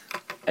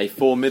A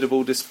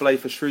formidable display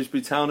for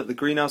Shrewsbury Town at the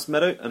Greenhouse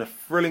Meadow and a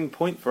thrilling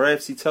point for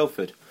AFC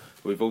Telford.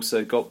 We've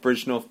also got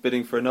Bridgnorth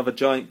bidding for another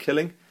giant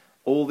killing.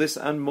 All this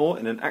and more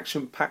in an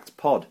action-packed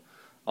pod.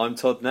 I'm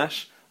Todd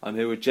Nash. I'm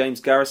here with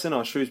James Garrison,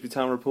 our Shrewsbury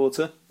Town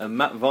reporter, and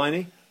Matt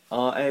Viney,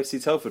 our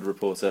AFC Telford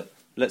reporter.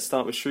 Let's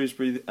start with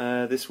Shrewsbury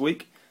this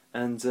week.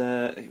 And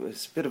it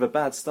was a bit of a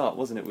bad start,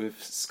 wasn't it, with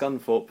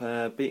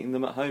Scunthorpe beating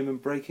them at home and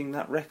breaking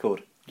that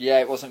record. Yeah,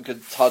 it wasn't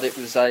good, Todd. It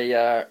was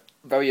a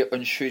very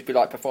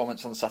un-Shrewsbury-like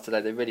performance on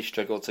Saturday. They really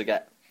struggled to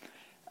get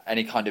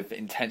any kind of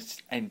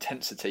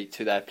intensity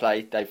to their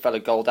play. They fell a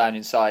goal down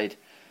inside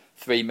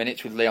 3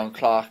 minutes with Leon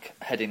Clark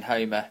heading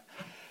home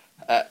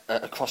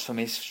across from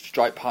his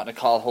strike partner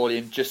Carl Hawley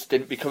and just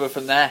didn't recover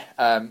from there.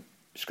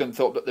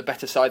 Scunthorpe looked the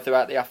better side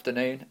throughout the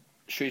afternoon.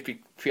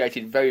 Shrewsbury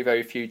created very,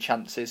 very few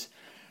chances.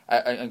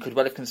 And could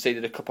well have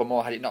conceded a couple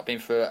more had it not been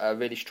for a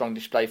really strong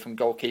display from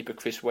goalkeeper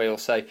Chris Wheel.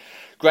 So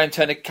Graham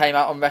Turner came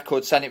out on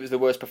record saying it was the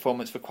worst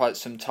performance for quite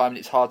some time, and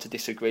it's hard to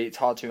disagree. It's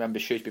hard to remember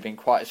Shrewsbury being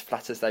quite as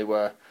flat as they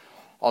were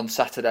on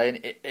Saturday, and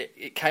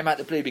it came out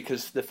the blue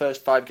because the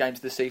first 5 games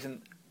of the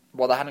season,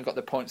 while they hadn't got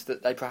the points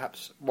that they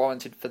perhaps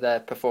warranted for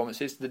their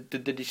performances, the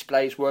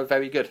displays were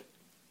very good.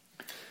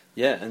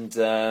 Yeah, and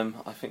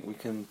I think we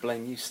can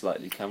blame you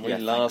slightly, can we? Yeah,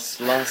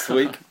 last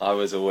week, I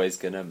was always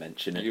going to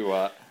mention it. You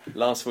are.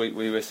 Last week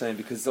we were saying,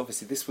 because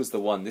obviously this was the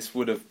one, this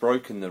would have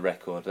broken the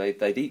record.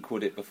 They'd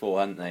equalled it before,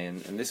 hadn't they? And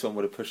this one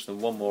would have pushed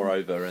them one more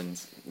over, and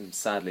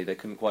sadly they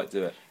couldn't quite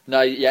do it. No,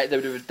 yeah, they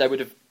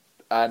would have.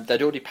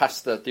 They'd already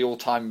passed the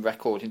all-time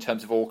record in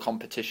terms of all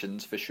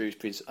competitions for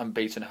Shrewsbury's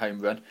unbeaten home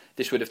run.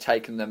 This would have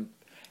taken them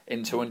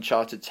into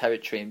uncharted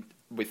territory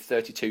with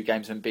 32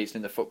 games unbeaten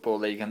in the Football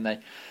League, and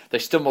they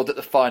stumbled at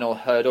the final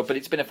hurdle. But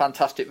it's been a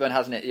fantastic run,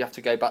 hasn't it? You have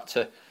to go back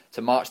to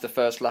March the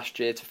 1st last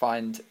year to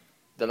find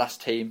the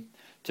last team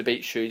to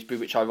beat Shrewsbury,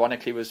 which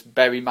ironically was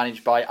Bury,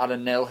 managed by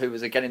Alan Nill, who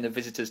was again in the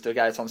visitors'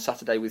 dugout on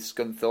Saturday with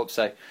Scunthorpe.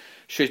 So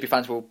Shrewsbury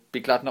fans will be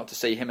glad not to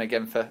see him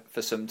again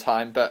for some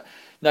time. But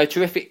no,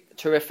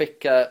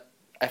 terrific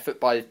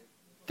effort by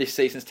this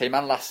season's team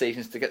and last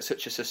season's to get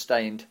such a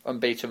sustained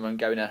unbeaten run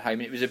going at home.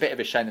 And it was a bit of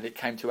a shame that it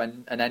came to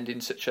an end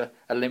in such a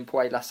limp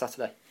way last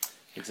Saturday.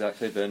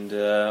 Exactly, and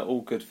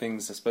all good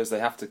things, I suppose, they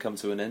have to come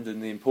to an end, and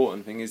the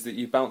important thing is that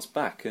you bounce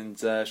back, and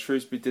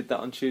Shrewsbury did that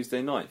on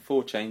Tuesday night.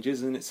 4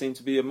 changes, and it seemed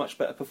to be a much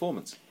better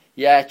performance.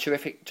 Yeah,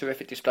 terrific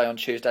display on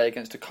Tuesday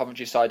against a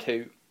Coventry side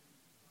who,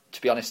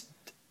 to be honest,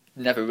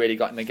 never really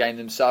got in the game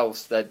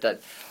themselves. I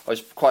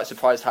was quite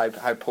surprised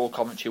how poor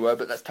Coventry were,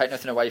 but let's take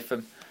nothing away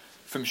from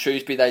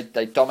Shrewsbury.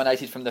 They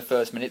dominated from the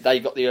first minute. They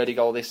got the early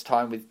goal this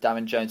time with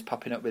Darren Jones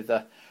popping up with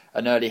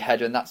an early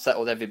header, and that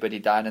settled everybody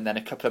down. And then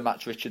a couple of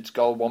Matt Richards'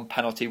 goal, one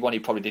penalty, one he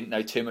probably didn't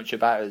know too much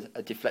about,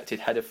 a deflected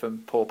header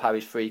from Paul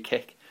Parry's free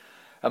kick,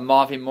 and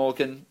Marvin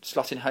Morgan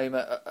slotting home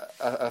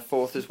a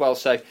fourth as well.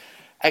 So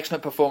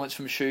excellent performance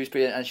from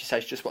Shrewsbury, and she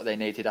says just what they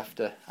needed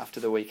after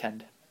the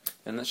weekend.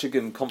 And that should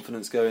give them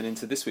confidence going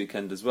into this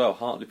weekend as well.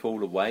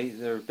 Hartlepool away,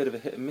 they're a bit of a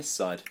hit and miss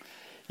side.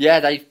 Yeah,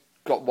 they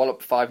got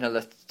walloped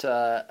 5-0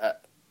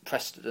 at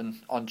Preston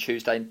on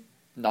Tuesday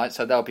night,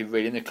 so they'll be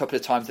reeling. A couple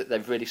of times that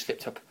they've really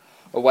slipped up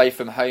away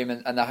from home,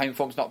 and their home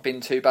form's not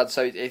been too bad,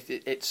 so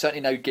it's certainly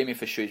no gimme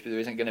for Shrewsbury. There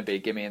isn't going to be a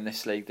gimme in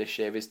this league this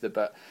year, is there?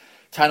 But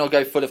Town will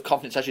go full of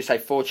confidence, as you say.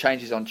 4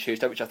 changes on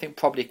Tuesday, which I think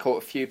probably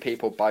caught a few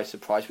people by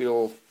surprise. We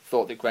all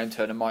thought that Graham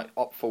Turner might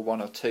opt for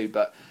 1 or 2,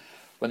 but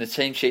when the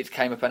team sheets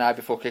came up an hour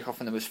before kick-off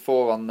and there was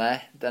 4 on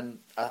there, then,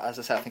 as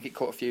I say, I think it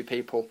caught a few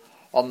people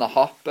on the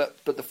hop.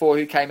 But the 4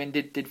 who came in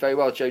did very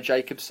well. Joe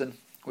Jacobson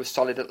was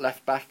solid at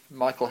left-back.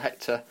 Michael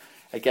Hector,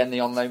 again, the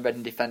on-loan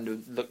Reading defender,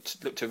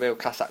 looked a real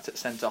class act at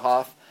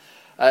centre-half.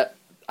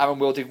 Aaron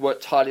Wildig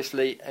worked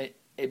tirelessly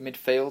in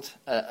midfield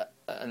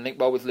and linked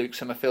well with Luke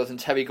Summerfield. And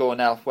Terry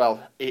Gornell, well,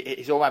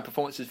 his all-round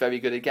performance was very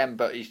good again,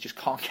 but he just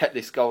can't get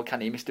this goal, can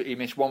he? He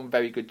missed one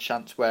very good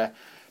chance where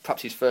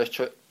perhaps his first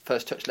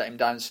touch let him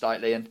down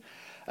slightly, and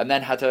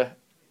then had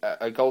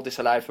a goal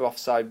disallowed for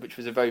offside, which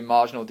was a very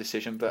marginal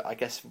decision. But I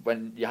guess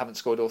when you haven't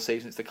scored all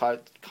season, it's the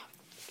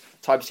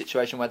type of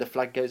situation where the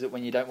flag goes up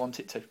when you don't want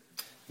it to.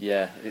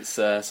 Yeah, it's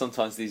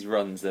sometimes these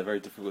runs, they're very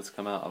difficult to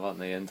come out of, aren't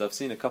they? And I've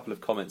seen a couple of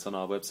comments on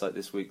our website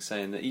this week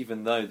saying that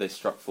even though they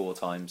struck 4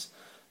 times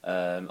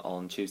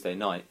on Tuesday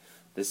night,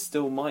 there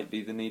still might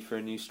be the need for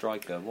a new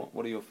striker.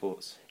 What are your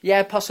thoughts?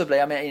 Yeah, possibly.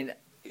 I mean,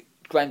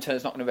 Graham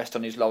Turner's not going to rest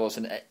on his laurels,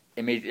 and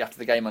immediately after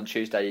the game on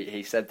Tuesday,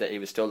 he said that he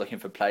was still looking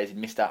for players. He'd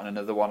missed out on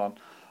another one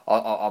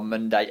on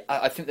Monday.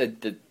 I think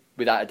that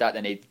without a doubt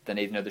they need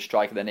another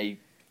striker. They need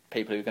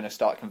people who are going to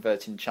start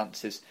converting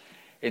chances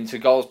into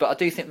goals. But I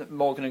do think that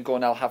Morgan and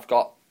Gornell have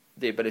got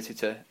the ability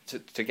to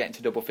get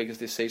into double figures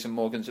this season.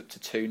 Morgan's up to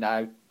 2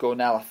 now.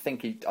 Gornell,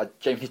 I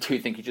genuinely do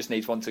think he just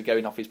needs one to go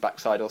in off his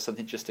backside or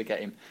something just to get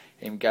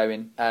him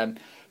going.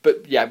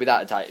 But yeah,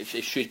 without a doubt, if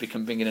Shrewsbury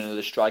can bring in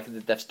another striker,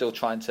 they're still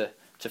trying to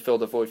fill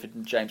the void for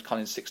James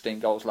Collins' 16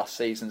 goals last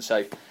season.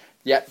 So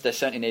yeah, they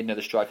certainly need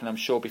another striker, and I'm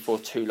sure before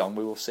too long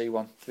we will see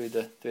one through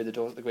the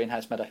doors at the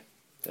Greenhouse Meadow.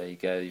 There you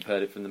go, you've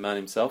heard it from the man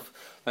himself.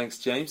 Thanks,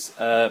 James.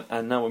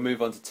 And now we'll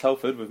move on to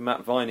Telford with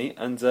Matt Viney.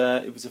 And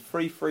it was a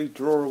 3-3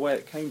 draw away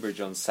at Cambridge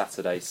on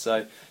Saturday. So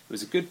it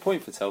was a good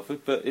point for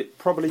Telford, but it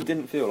probably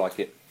didn't feel like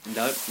it.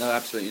 No,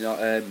 absolutely not.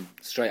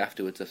 Straight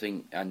afterwards, I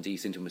think Andy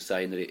Sinton was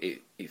saying that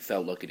it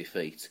felt like a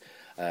defeat,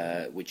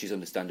 which is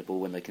understandable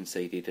when they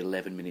conceded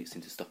 11 minutes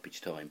into stoppage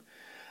time.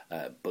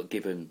 But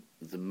given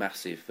the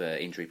massive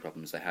injury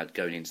problems they had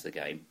going into the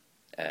game,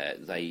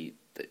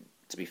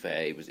 to be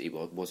fair, it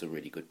was a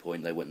really good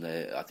point. They went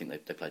there. I think they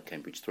played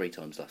Cambridge 3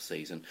 times last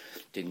season.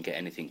 Didn't get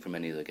anything from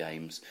any of the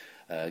games.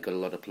 Got a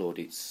lot of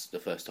plaudits the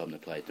first time they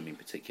played them in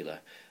particular.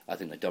 I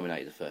think they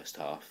dominated the first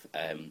half,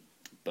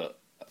 but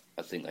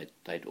I think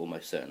they'd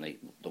almost certainly,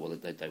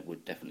 they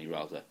would definitely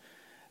rather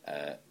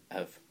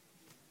have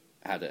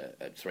had a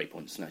 3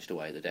 points snatched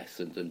away at the death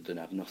than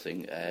have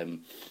nothing.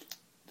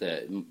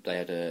 They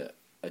had a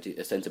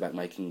centre back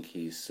making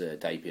his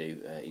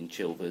debut in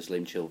Chilvers,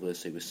 Liam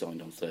Chilvers, who was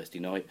signed on Thursday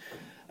night.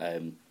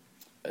 A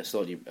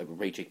slightly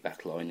rejigged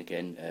back line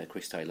again.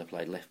 Chris Taylor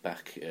played left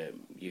back.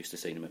 Used to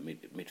seeing him at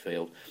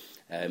midfield,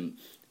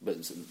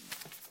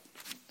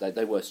 but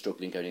they were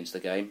struggling going into the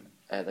game.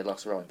 They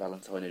lost Ryan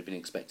Valentine, who had been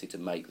expected to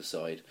make the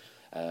side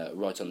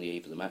right on the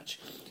eve of the match,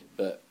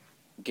 but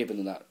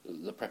given that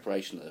the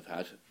preparation that they've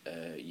had,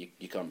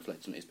 you can't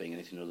reflect on it as being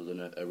anything other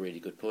than a really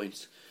good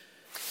point.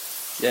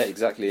 Yeah,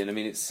 exactly. And I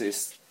mean,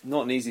 it's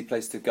not an easy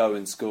place to go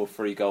and score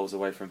 3 goals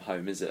away from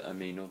home, is it? I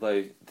mean,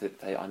 although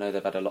I know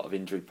they've had a lot of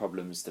injury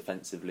problems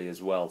defensively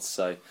as well.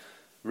 So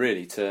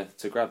really, to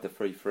grab the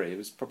 3-3, it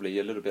was probably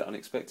a little bit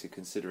unexpected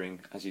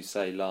considering, as you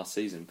say, last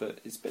season. But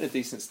it's been a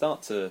decent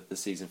start to the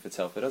season for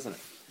Telford, hasn't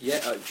it?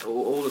 Yeah,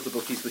 all of the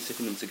bookies were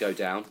tipping them to go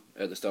down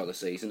at the start of the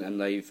season, and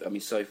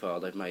so far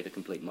they've made a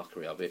complete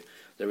mockery of it.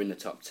 They're in the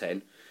top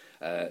 10.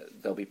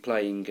 They'll be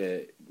playing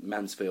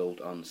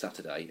Mansfield on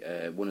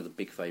Saturday, one of the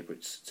big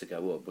favourites to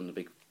go up, one of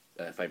the big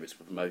favourites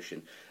for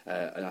promotion,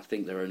 and I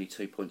think there are only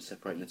 2 points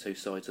separating the two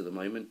sides at the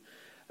moment,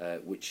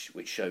 which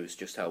shows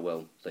just how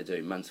well they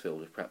do.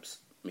 Mansfield have perhaps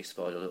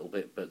misfired a little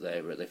bit, but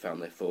they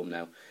found their form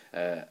now,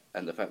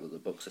 and the fact that the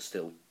Bucks are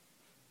still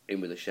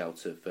in with a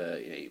shout of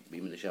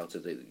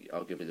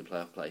arguably the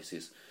playoff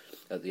places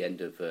at the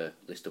end of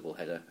this double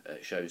header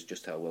shows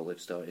just how well they've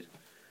started.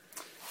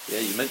 Yeah,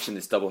 you mentioned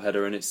this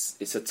double-header, and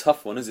it's a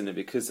tough one, isn't it?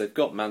 Because they've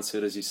got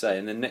Mansfield, as you say,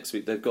 and then next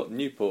week they've got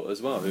Newport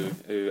as well,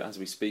 who as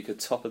we speak, are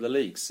top of the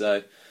league.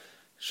 So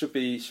should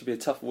be a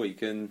tough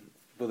week, and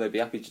will they be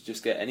happy to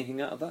just get anything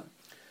out of that?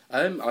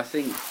 I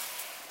think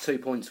 2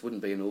 points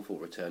wouldn't be an awful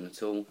return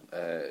at all,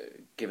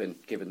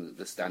 given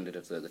the standard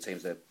of the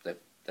teams they're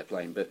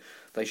playing. But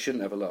they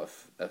shouldn't have a lot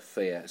of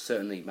fear.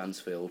 Certainly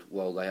Mansfield,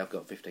 while they have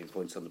got 15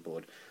 points on the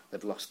board,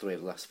 they've lost 3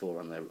 of the last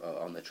 4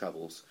 on their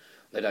travels.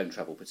 They don't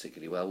travel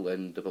particularly well,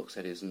 and the Bucks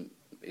Head isn't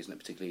a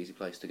particularly easy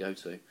place to go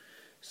to.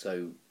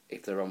 So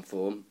if they're on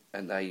form,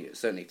 and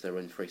if they're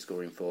in free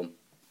scoring form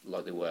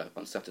like they were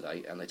on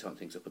Saturday, and they tighten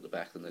things up at the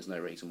back, then there's no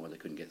reason why they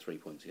couldn't get 3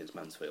 points against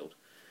Mansfield.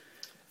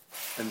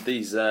 And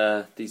these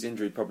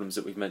injury problems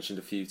that we've mentioned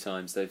a few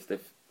times, they've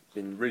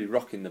been really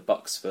rocking the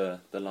Bucks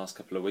for the last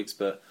couple of weeks.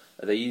 But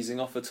are they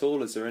easing off at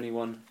all? Is there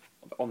anyone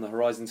on the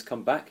horizon to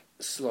come back?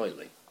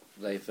 Slightly.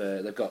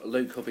 They've got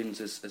Luke Hubbins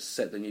has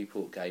set the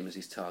Newport game as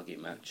his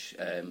target match.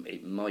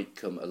 It might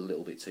come a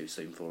little bit too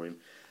soon for him.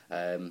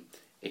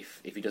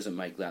 If he doesn't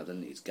make that,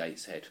 then it's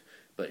Gateshead.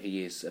 But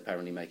he is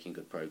apparently making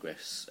good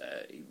progress.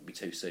 It'd be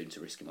too soon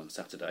to risk him on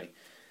Saturday.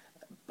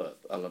 But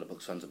a lot of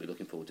Bucks fans will be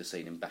looking forward to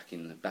seeing him back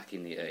in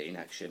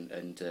action,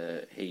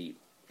 and he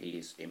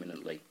is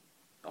imminently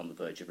on the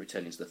verge of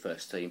returning to the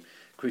first team.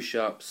 Chris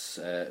Sharp's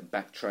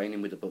back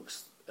training with the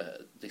Bucks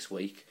this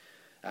week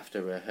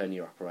after a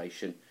hernia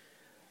operation.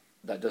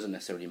 That doesn't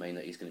necessarily mean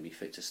that he's going to be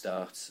fit to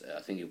start. I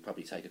think it'll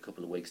probably take a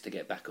couple of weeks to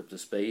get back up to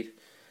speed.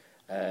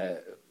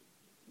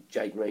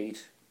 Jake Reed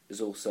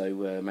is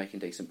also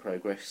making decent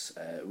progress.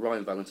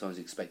 Ryan Valentine's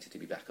expected to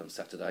be back on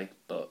Saturday,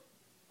 but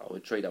I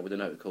would treat that with a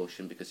note of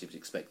caution because he was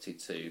expected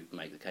to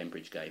make the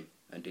Cambridge game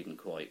and didn't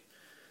quite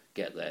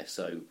get there.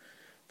 So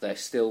they're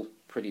still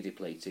pretty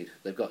depleted.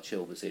 They've got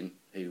Chilvers in,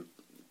 who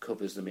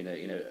covers them in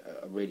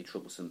a really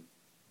troublesome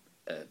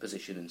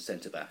position and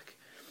centre back,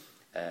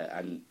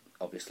 and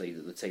obviously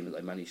the team that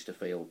they managed to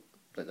field,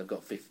 they've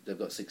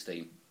got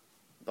 16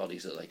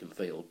 bodies that they can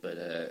field, but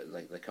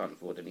they can't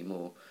afford any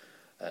more.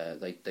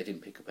 They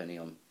didn't pick up any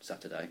on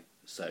Saturday,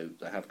 so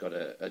they have got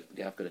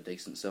a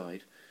decent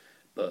side,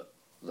 but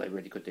they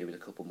really could do with a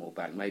couple more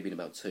back. Maybe in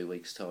about 2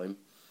 weeks' time,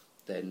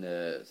 then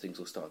things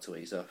will start to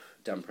ease off.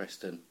 Dan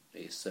Preston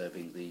is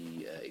serving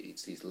the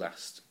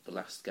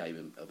last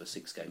game of a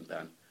 6-game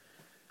ban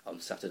on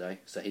Saturday,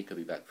 so he could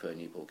be back for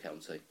Newport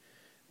County,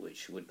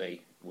 which would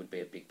be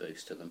a big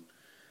boost to them.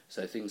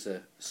 So things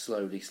are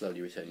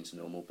slowly returning to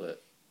normal,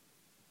 but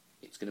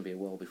it's going to be a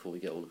while before we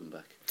get all of them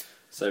back.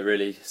 So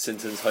really,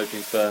 Sinton's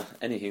hoping for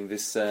anything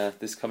this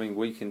coming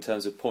week in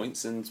terms of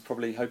points, and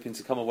probably hoping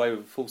to come away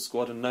with a full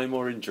squad and no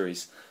more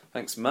injuries.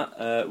 Thanks, Matt.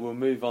 We'll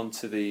move on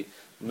to the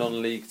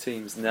non-league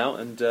teams now,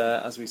 and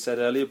as we said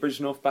earlier,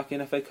 Bridgnorth back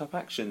in FA Cup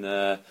action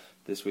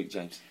this week,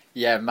 James.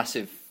 Yeah,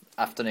 massive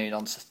afternoon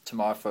on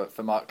tomorrow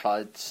for Mark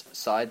Clyde's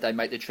side. They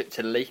make the trip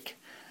to Leek,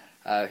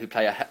 who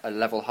play a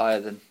level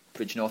higher than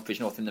Bridgnorth.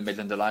 Bridgnorth in the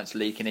Midland Alliance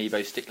League in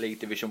Evo Stick League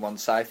Division 1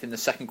 South. In the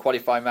second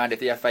qualifying round of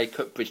the FA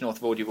Cup, Bridgnorth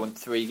have already won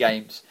 3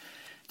 games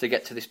to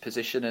get to this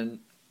position, and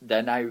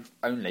they're now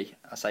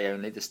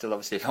there's still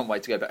obviously a long way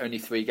to go, but only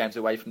 3 games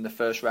away from the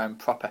first round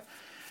proper.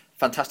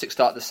 Fantastic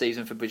start of the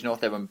season for Bridgnorth.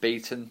 They're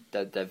unbeaten.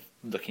 They're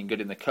looking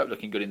good in the Cup,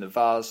 looking good in the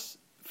Vars,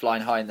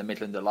 flying high in the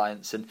Midland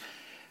Alliance. And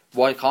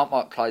why can't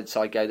Mark Clyde's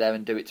side go there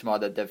and do it tomorrow?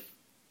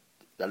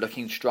 They're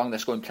looking strong. They're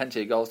scoring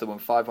plenty of goals. They won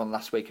 5-1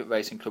 last week at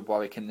Racing Club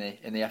Warwick in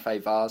the FA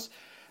Vars.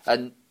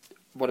 And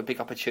what a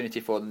big opportunity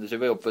for them. There's a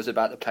real buzz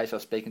about the place. I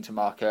was speaking to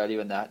Mark earlier,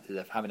 and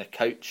they're having a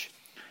coach,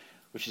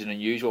 which is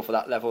unusual for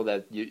that level.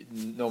 They're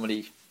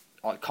normally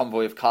a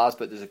convoy of cars,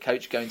 but there's a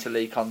coach going to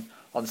Leek on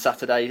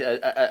Saturday,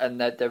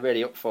 and they're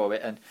really up for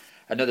it. And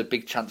another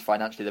big chance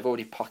financially. They've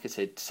already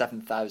pocketed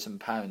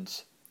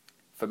 £7,000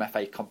 from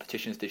FA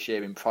competitions this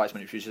year in prize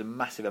money, which is a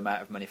massive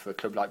amount of money for a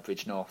club like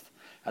Bridgnorth,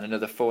 and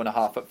another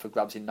 4.5 up for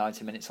grabs in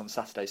 90 minutes on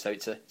Saturday. So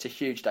it's a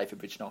huge day for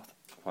Bridgnorth.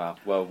 Wow.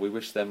 Well, we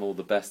wish them all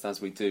the best,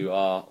 as we do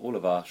all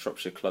of our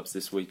Shropshire clubs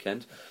this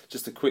weekend.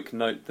 Just a quick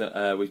note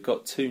that we've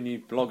got 2 new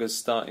bloggers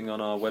starting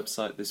on our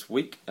website this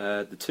week.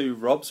 The 2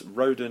 Robs,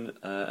 Roden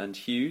and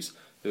Hughes,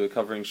 who are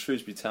covering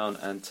Shrewsbury Town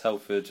and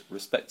Telford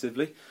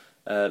respectively.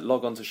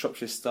 Log on to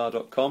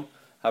shropshirestar.com,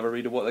 have a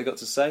read of what they got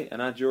to say,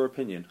 and add your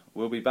opinion.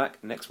 We'll be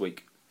back next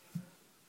week.